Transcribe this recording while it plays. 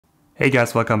Hey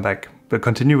guys, welcome back. We'll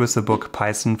continue with the book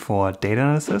Python for Data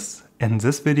Analysis. In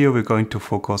this video, we're going to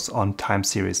focus on time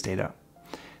series data.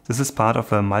 This is part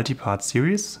of a multi-part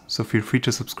series, so feel free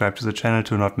to subscribe to the channel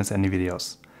to not miss any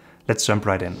videos. Let's jump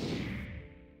right in.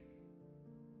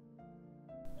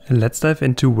 Let's dive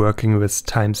into working with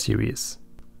time series.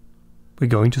 We're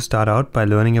going to start out by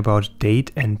learning about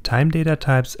date and time data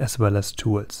types as well as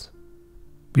tools.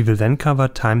 We will then cover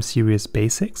time series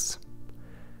basics,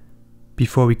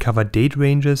 before we cover date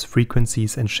ranges,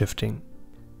 frequencies and shifting.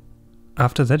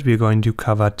 After that, we're going to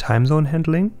cover time zone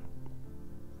handling,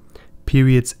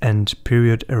 periods and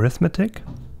period arithmetic,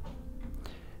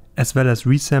 as well as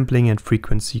resampling and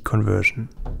frequency conversion.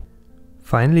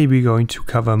 Finally, we're going to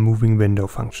cover moving window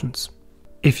functions.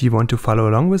 If you want to follow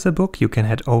along with the book, you can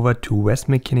head over to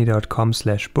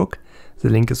wesmckinney.com/book. The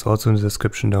link is also in the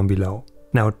description down below.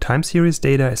 Now, time series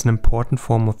data is an important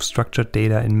form of structured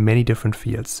data in many different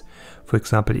fields, for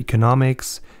example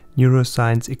economics,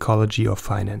 neuroscience, ecology or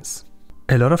finance.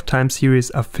 A lot of time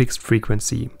series are fixed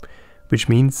frequency, which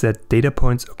means that data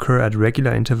points occur at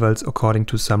regular intervals according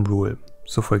to some rule,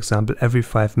 so for example every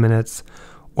 5 minutes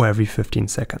or every 15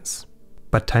 seconds.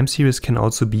 But time series can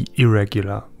also be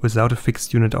irregular, without a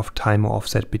fixed unit of time or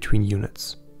offset between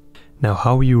units. Now,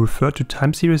 how you refer to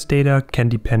time series data can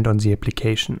depend on the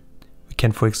application. We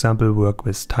can, for example, work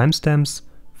with timestamps,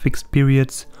 fixed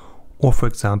periods, or for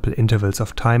example intervals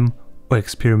of time or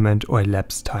experiment or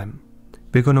elapsed time.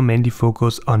 We're going to mainly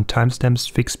focus on timestamps,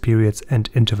 fixed periods and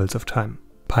intervals of time.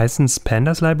 Python's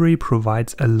pandas library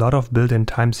provides a lot of built-in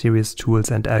time series tools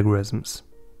and algorithms.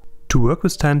 To work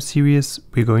with time series,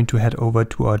 we're going to head over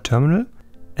to our terminal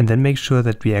and then make sure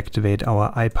that we activate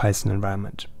our IPython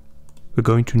environment. We're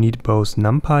going to need both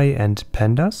NumPy and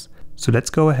pandas. So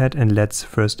let's go ahead and let's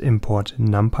first import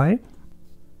NumPy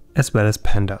as well as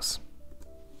pandas.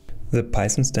 The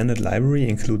Python standard library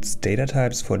includes data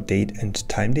types for date and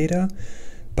time data,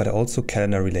 but also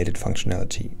calendar related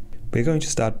functionality. We're going to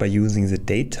start by using the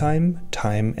datetime,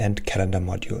 time and calendar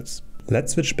modules.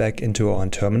 Let's switch back into our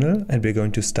terminal and we're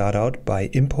going to start out by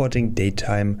importing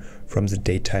datetime from the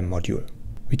datetime module.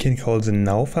 We can call the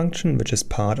now function, which is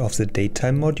part of the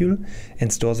datetime module,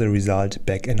 and store the result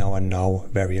back in our now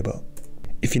variable.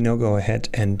 If you now go ahead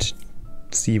and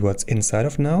see what's inside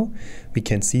of now, we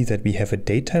can see that we have a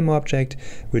datetime object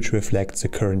which reflects the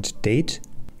current date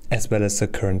as well as the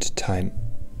current time.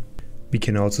 We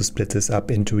can also split this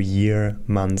up into year,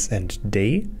 month and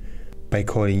day by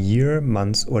calling year,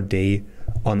 month or day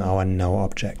on our now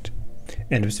object.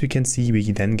 And as we can see,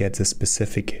 we then get the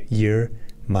specific year,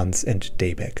 month and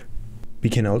day back. We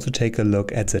can also take a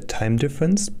look at the time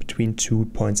difference between 2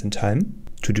 points in time.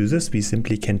 To do this, we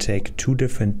simply can take two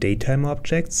different datetime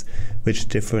objects with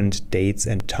different dates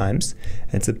and times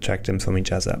and subtract them from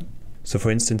each other. So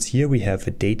for instance, here we have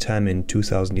a datetime in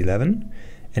 2011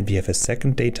 and we have a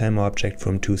second datetime object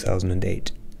from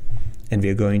 2008. And we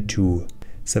are going to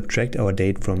subtract our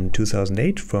date from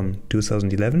 2008 from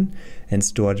 2011 and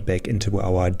store it back into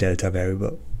our delta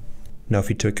variable. Now if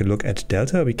we take a look at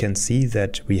delta, we can see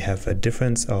that we have a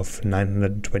difference of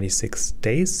 926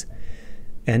 days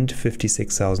and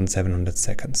 56,700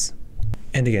 seconds.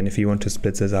 And again, if you want to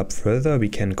split this up further, we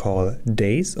can call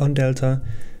days on delta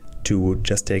to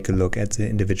just take a look at the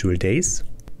individual days.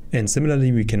 And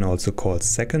similarly, we can also call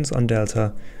seconds on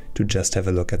delta to just have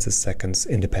a look at the seconds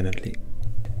independently.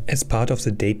 As part of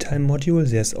the datetime module,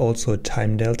 there's also a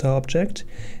time delta object,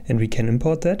 and we can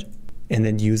import that and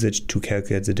then use it to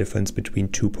calculate the difference between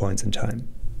 2 points in time.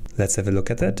 Let's have a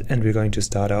look at that, and we're going to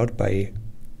start out by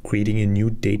creating a new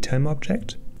datetime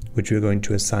object, which we're going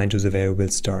to assign to the variable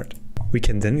start. We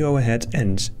can then go ahead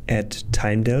and add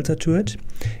time delta to it,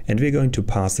 and we're going to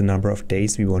pass the number of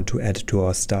days we want to add to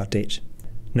our start date.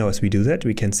 Now as we do that,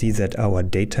 we can see that our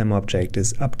datetime object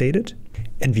is updated,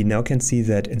 and we now can see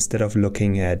that instead of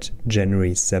looking at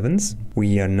January 7th,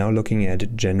 we are now looking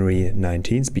at January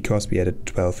 19th because we added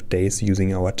 12 days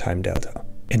using our time delta.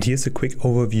 And here's a quick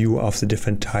overview of the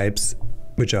different types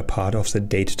which are part of the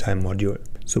datetime module.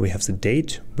 So we have the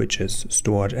date, which is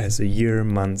stored as a year,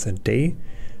 month and day.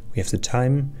 We have the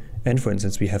time, and for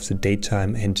instance we have the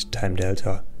datetime and time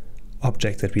delta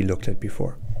object that we looked at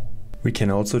before. We can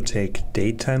also take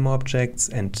datetime objects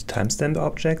and timestamp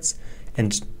objects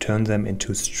and turn them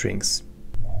into strings.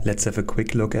 Let's have a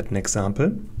quick look at an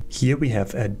example. Here we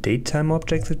have a datetime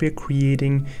object that we are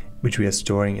creating, which we are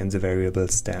storing in the variable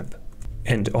stamp.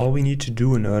 And all we need to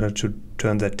do in order to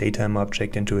turn that datetime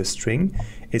object into a string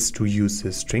is to use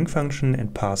the string function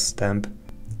and pass stamp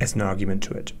as an argument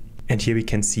to it. And here we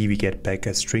can see we get back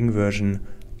a string version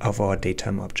of our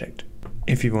datetime object.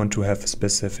 If you want to have a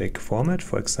specific format,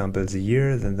 for example the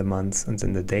year, then the month, and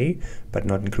then the day, but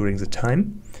not including the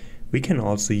time, we can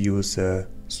also use a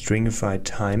stringify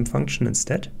time function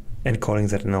instead and calling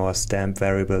that in our stamp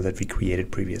variable that we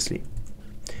created previously.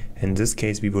 In this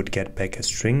case we would get back a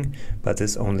string, but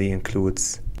this only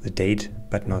includes the date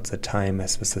but not the time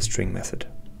as with the string method.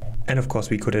 And of course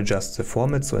we could adjust the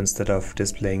format, so instead of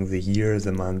displaying the year,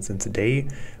 the month and the day,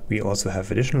 we also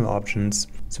have additional options.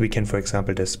 So we can, for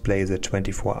example, display the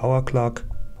 24-hour clock,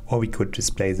 or we could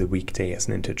display the weekday as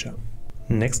an integer.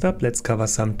 Next up, let's cover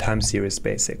some time series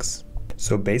basics.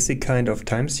 So basic kind of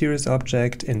time series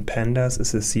object in pandas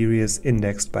is a series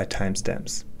indexed by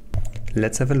timestamps.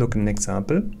 Let's have a look at an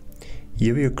example.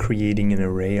 Here we are creating an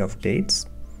array of dates,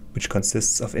 which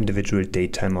consists of individual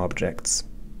datetime objects,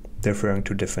 referring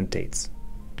to different dates.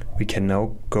 We can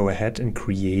now go ahead and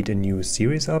create a new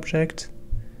series object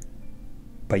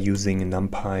by using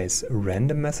NumPy's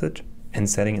random method and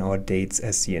setting our dates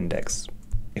as the index.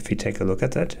 If we take a look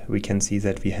at that, we can see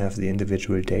that we have the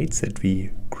individual dates that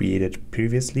we created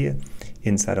previously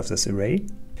inside of this array,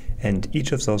 and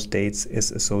each of those dates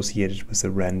is associated with a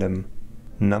random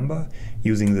number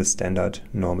using the standard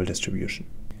normal distribution.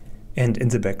 And in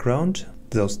the background,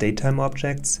 those datetime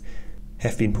objects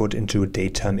have been put into a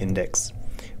datetime index.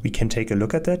 We can take a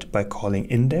look at that by calling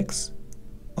index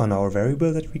on our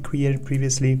variable that we created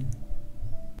previously,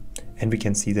 and we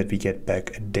can see that we get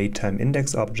back a datetime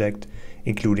index object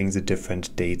including the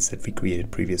different dates that we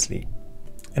created previously.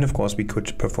 And of course we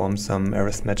could perform some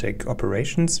arithmetic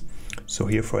operations. So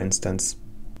here, for instance,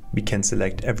 we can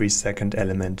select every second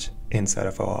element inside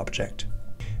of our object.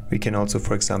 We can also,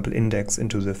 for example, index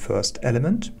into the first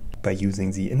element by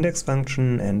using the index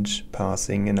function and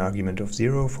passing an argument of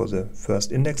 0 for the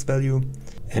first index value.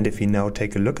 And if we now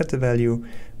take a look at the value,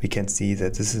 we can see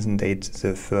that this is indeed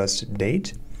the first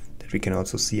date that we can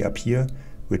also see up here,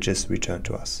 which is returned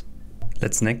to us.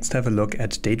 Let's next have a look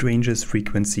at date ranges,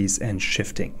 frequencies, and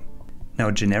shifting. Now,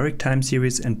 generic time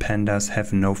series and pandas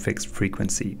have no fixed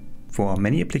frequency. For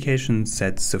many applications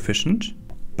that's sufficient,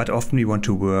 but often we want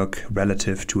to work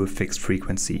relative to a fixed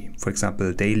frequency, for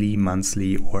example daily,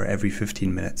 monthly, or every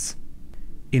 15 minutes.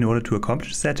 In order to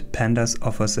accomplish that, pandas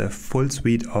offers a full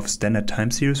suite of standard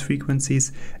time series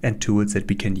frequencies and tools that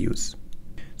we can use.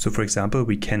 So for example,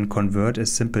 we can convert a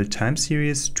simple time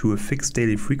series to a fixed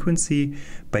daily frequency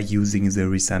by using the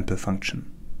resample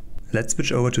function. Let's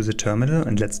switch over to the terminal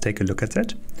and let's take a look at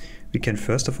that. We can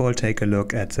first of all take a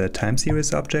look at the time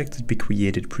series object that we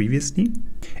created previously.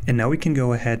 And now we can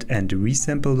go ahead and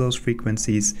resample those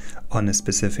frequencies on a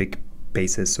specific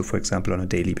basis, so for example on a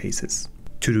daily basis.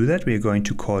 To do that, we are going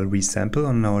to call resample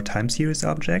on our time series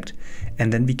object,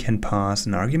 and then we can pass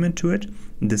an argument to it.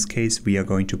 In this case, we are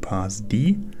going to pass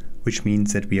d, which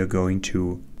means that we are going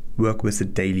to work with the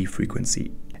daily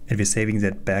frequency. And we're saving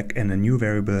that back in a new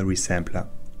variable resampler.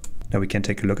 Now we can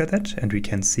take a look at that and we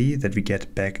can see that we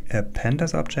get back a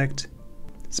pandas object,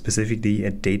 specifically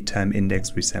a datetime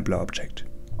index resampler object.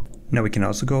 Now we can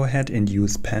also go ahead and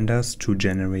use pandas to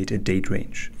generate a date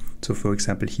range. So for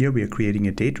example here we are creating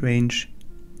a date range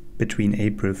between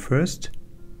April 1st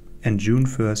and June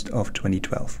 1st of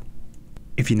 2012.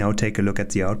 If you now take a look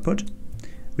at the output,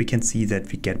 we can see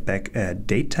that we get back a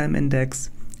datetime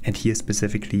index, and here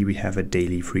specifically we have a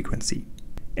daily frequency.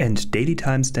 And daily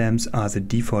timestamps are the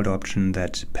default option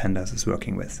that pandas is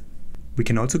working with. We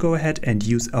can also go ahead and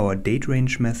use our date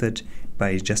range method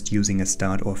by just using a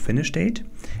start or finish date.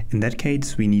 In that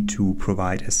case, we need to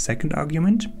provide a second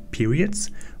argument, periods,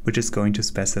 which is going to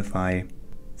specify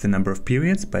the number of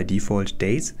periods, by default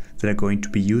days, that are going to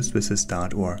be used with a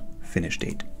start or finish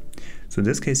date. So in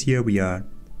this case here, we are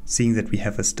seeing that we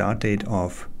have a start date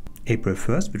of April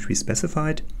 1st, which we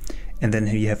specified, and then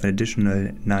we have an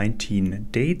additional 19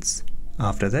 dates.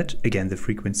 After that, again, the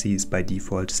frequency is by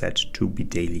default set to be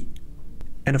daily.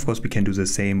 And of course, we can do the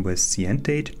same with the end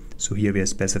date. So here we are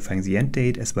specifying the end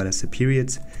date as well as the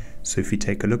periods. So if we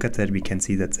take a look at that, we can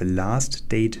see that the last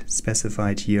date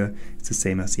specified here is the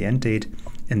same as the end date.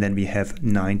 And then we have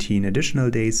 19 additional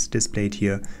days displayed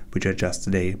here, which are just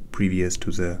the day previous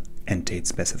to the end date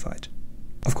specified.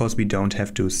 Of course, we don't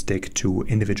have to stick to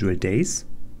individual days.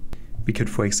 We could,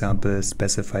 for example,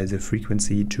 specify the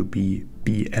frequency to be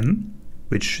BM,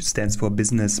 which stands for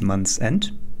business month's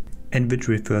end, and which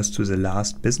refers to the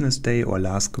last business day or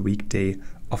last weekday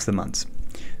of the month.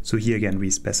 So here again we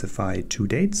specify two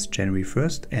dates, January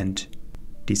 1st and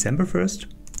December 1st.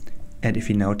 And if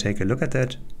we now take a look at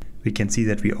that, we can see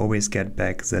that we always get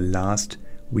back the last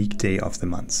weekday of the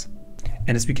month.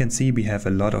 And as we can see, we have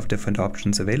a lot of different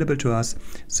options available to us.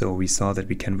 So we saw that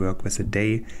we can work with a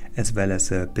day as well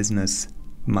as a business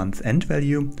month-end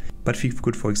value, but we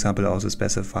could, for example, also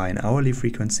specify an hourly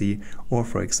frequency or,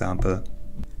 for example,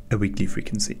 a weekly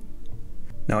frequency.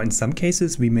 Now, in some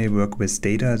cases, we may work with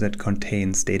data that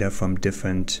contains data from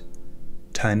different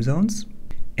time zones.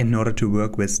 In order to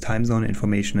work with time zone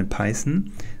information in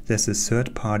Python, there's a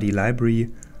third-party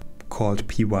library called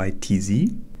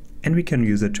pytz, and we can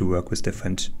use it to work with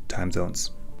different time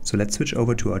zones. So let's switch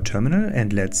over to our terminal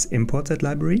and let's import that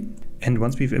library. And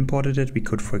once we've imported it, we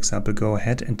could, for example, go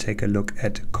ahead and take a look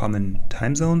at common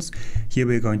time zones. Here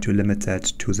we're going to limit that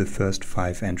to the first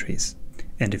 5 entries.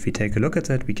 And if we take a look at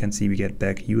that, we can see we get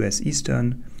back US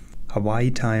Eastern, Hawaii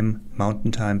time,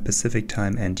 Mountain time, Pacific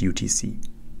time, and UTC.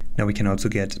 Now we can also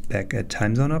get back a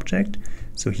time zone object.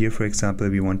 So here, for example,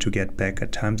 we want to get back a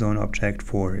time zone object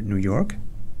for New York.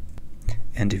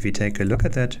 And if we take a look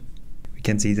at that, we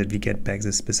can see that we get back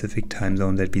the specific time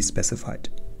zone that we specified.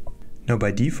 Now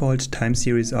by default, time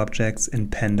series objects in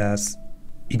pandas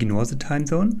ignore the time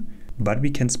zone, but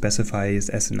we can specify it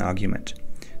as an argument.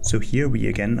 So here we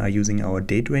again are using our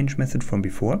date range method from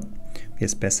before. We are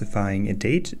specifying a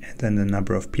date and then the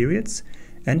number of periods,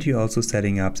 and we are also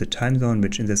setting up the time zone,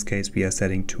 which in this case we are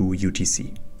setting to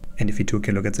UTC. And if we take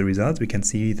a look at the results, we can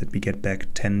see that we get back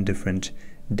 10 different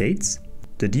dates.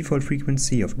 The default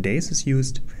frequency of days is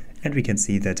used, and we can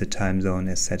see that the time zone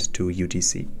is set to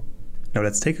UTC. Now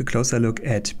let's take a closer look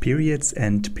at periods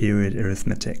and period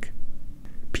arithmetic.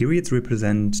 Periods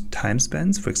represent time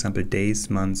spans, for example days,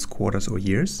 months, quarters or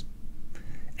years.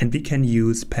 And we can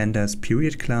use pandas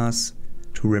period class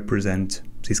to represent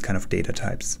these kind of data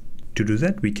types. To do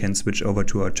that, we can switch over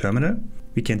to our terminal.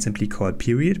 We can simply call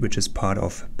period, which is part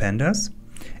of pandas,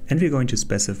 and we're going to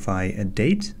specify a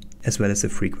date as well as a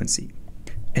frequency.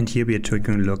 And here we are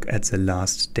taking a look at the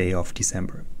last day of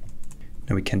December.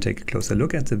 Now we can take a closer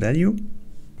look at the value,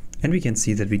 and we can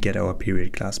see that we get our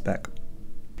period class back.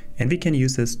 And we can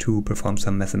use this to perform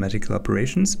some mathematical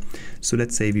operations. So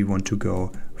let's say we want to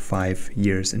go 5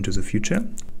 years into the future,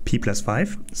 p plus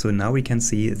 5. So now we can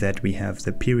see that we have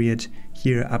the period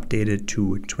here updated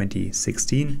to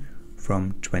 2016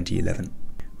 from 2011.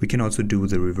 We can also do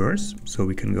the reverse. So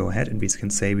we can go ahead and we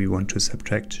can say we want to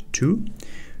subtract 2.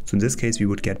 So in this case, we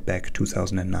would get back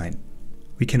 2009.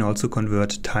 We can also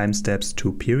convert time steps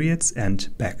to periods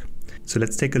and back. So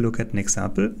let's take a look at an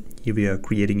example. Here we are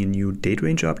creating a new date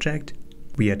range object.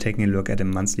 We are taking a look at a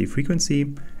monthly frequency,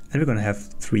 and we're going to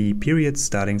have 3 periods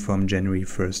starting from January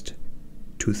 1st,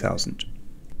 2000.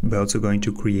 We're also going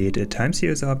to create a time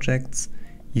series objects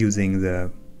using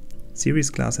the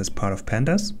series class as part of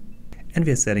pandas, and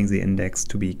we are setting the index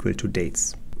to be equal to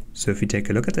dates. So if we take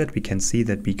a look at that, we can see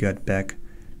that we got back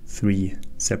 3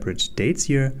 separate dates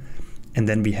here, and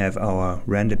then we have our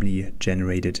randomly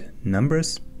generated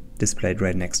numbers displayed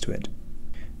right next to it.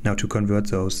 Now to convert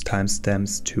those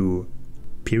timestamps to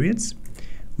periods,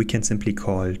 we can simply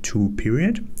call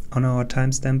toPeriod on our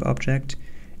timestamp object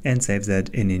and save that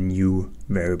in a new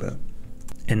variable.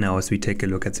 And now as we take a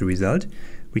look at the result,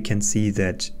 we can see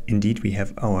that indeed we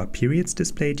have our periods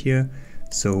displayed here.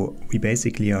 So we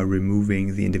basically are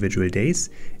removing the individual days.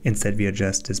 Instead, we are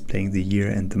just displaying the year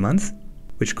and the month,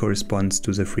 which corresponds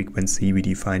to the frequency we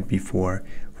defined before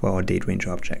for our date range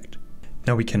object.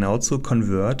 Now we can also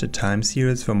convert a time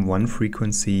series from one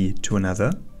frequency to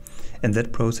another, and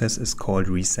that process is called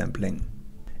resampling.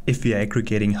 If we are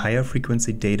aggregating higher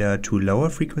frequency data to lower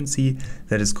frequency,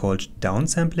 that is called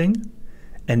downsampling.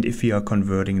 And if we are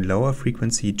converting lower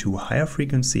frequency to higher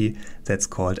frequency, that's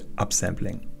called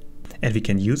upsampling. And we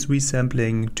can use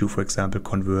resampling to, for example,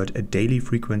 convert a daily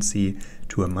frequency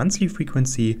to a monthly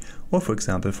frequency, or for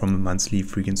example, from a monthly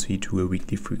frequency to a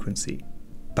weekly frequency.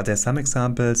 But there are some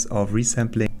examples of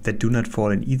resampling that do not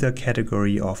fall in either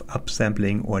category of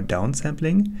upsampling or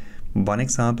downsampling. One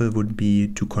example would be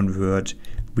to convert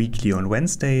weekly on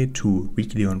Wednesday to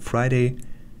weekly on Friday,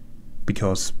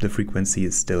 because the frequency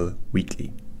is still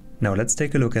weekly. Now let's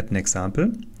take a look at an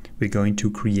example. We're going to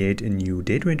create a new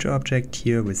date range object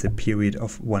here with a period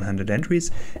of 100 entries,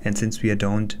 and since we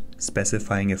don't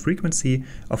specifying a frequency,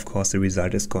 of course the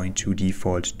result is going to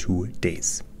default to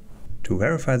days. To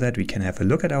verify that, we can have a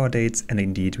look at our dates, and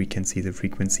indeed we can see the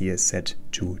frequency is set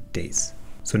to days.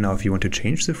 So now if you want to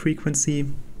change the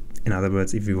frequency, in other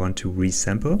words if we want to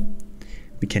resample,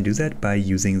 we can do that by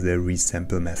using the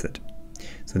resample method.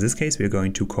 So in this case we're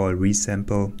going to call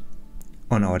resample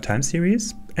on our time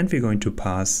series, and we're going to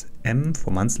pass m for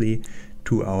monthly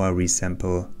to our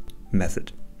resample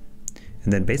method.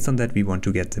 And then based on that we want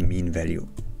to get the mean value.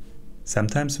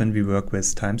 Sometimes when we work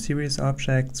with time series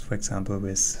objects, for example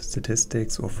with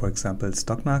statistics or for example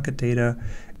stock market data,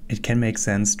 it can make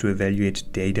sense to evaluate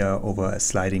data over a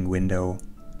sliding window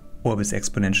or with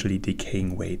exponentially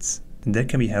decaying weights. And that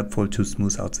can be helpful to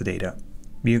smooth out the data.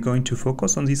 We are going to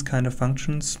focus on these kind of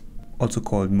functions, also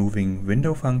called moving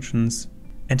window functions,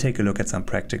 and take a look at some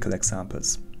practical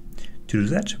examples. To do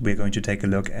that, we're going to take a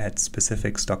look at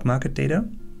specific stock market data,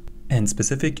 and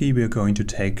specifically we're going to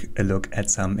take a look at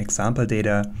some example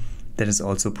data that is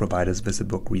also provided with the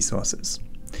book resources.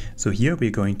 So here we're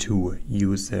going to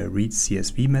use the read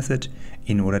CSV method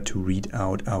in order to read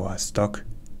out our stock_px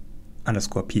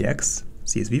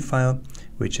CSV file,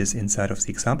 which is inside of the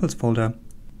examples folder,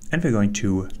 and we're going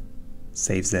to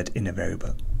save that in a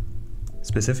variable.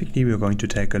 Specifically, we're going to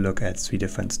take a look at 3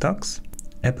 different stocks: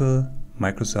 Apple,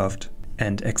 Microsoft,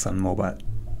 and ExxonMobil.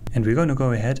 And we're going to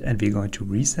go ahead and we're going to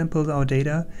resample our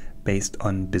data based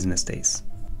on business days.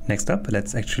 Next up,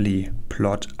 let's actually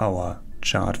plot our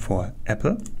chart for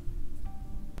Apple.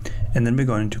 And then we're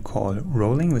going to call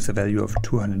rolling with a value of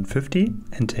 250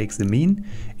 and take the mean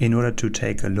in order to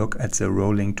take a look at the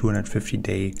rolling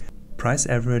 250-day price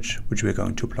average, which we're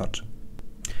going to plot.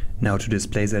 Now, to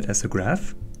display that as a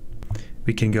graph,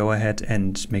 we can go ahead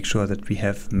and make sure that we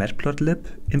have matplotlib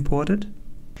imported.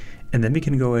 And then we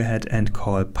can go ahead and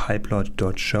call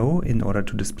pyplot.show in order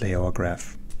to display our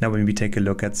graph. Now, when we take a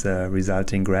look at the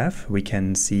resulting graph, we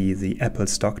can see the Apple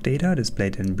stock data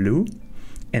displayed in blue.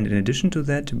 And in addition to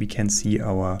that, we can see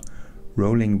our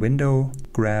rolling window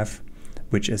graph,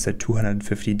 which is a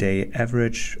 250-day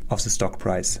average of the stock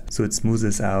price. So it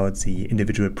smoothes out the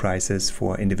individual prices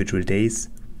for individual days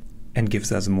and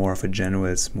gives us more of a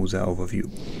general, smoother overview.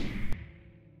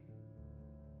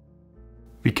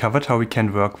 We covered how we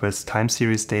can work with time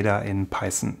series data in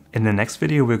Python. In the next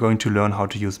video, we're going to learn how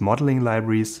to use modeling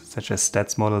libraries such as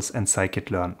stats models and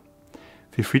scikit-learn.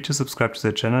 Feel free to subscribe to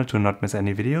the channel to not miss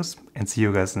any videos, and see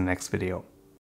you guys in the next video.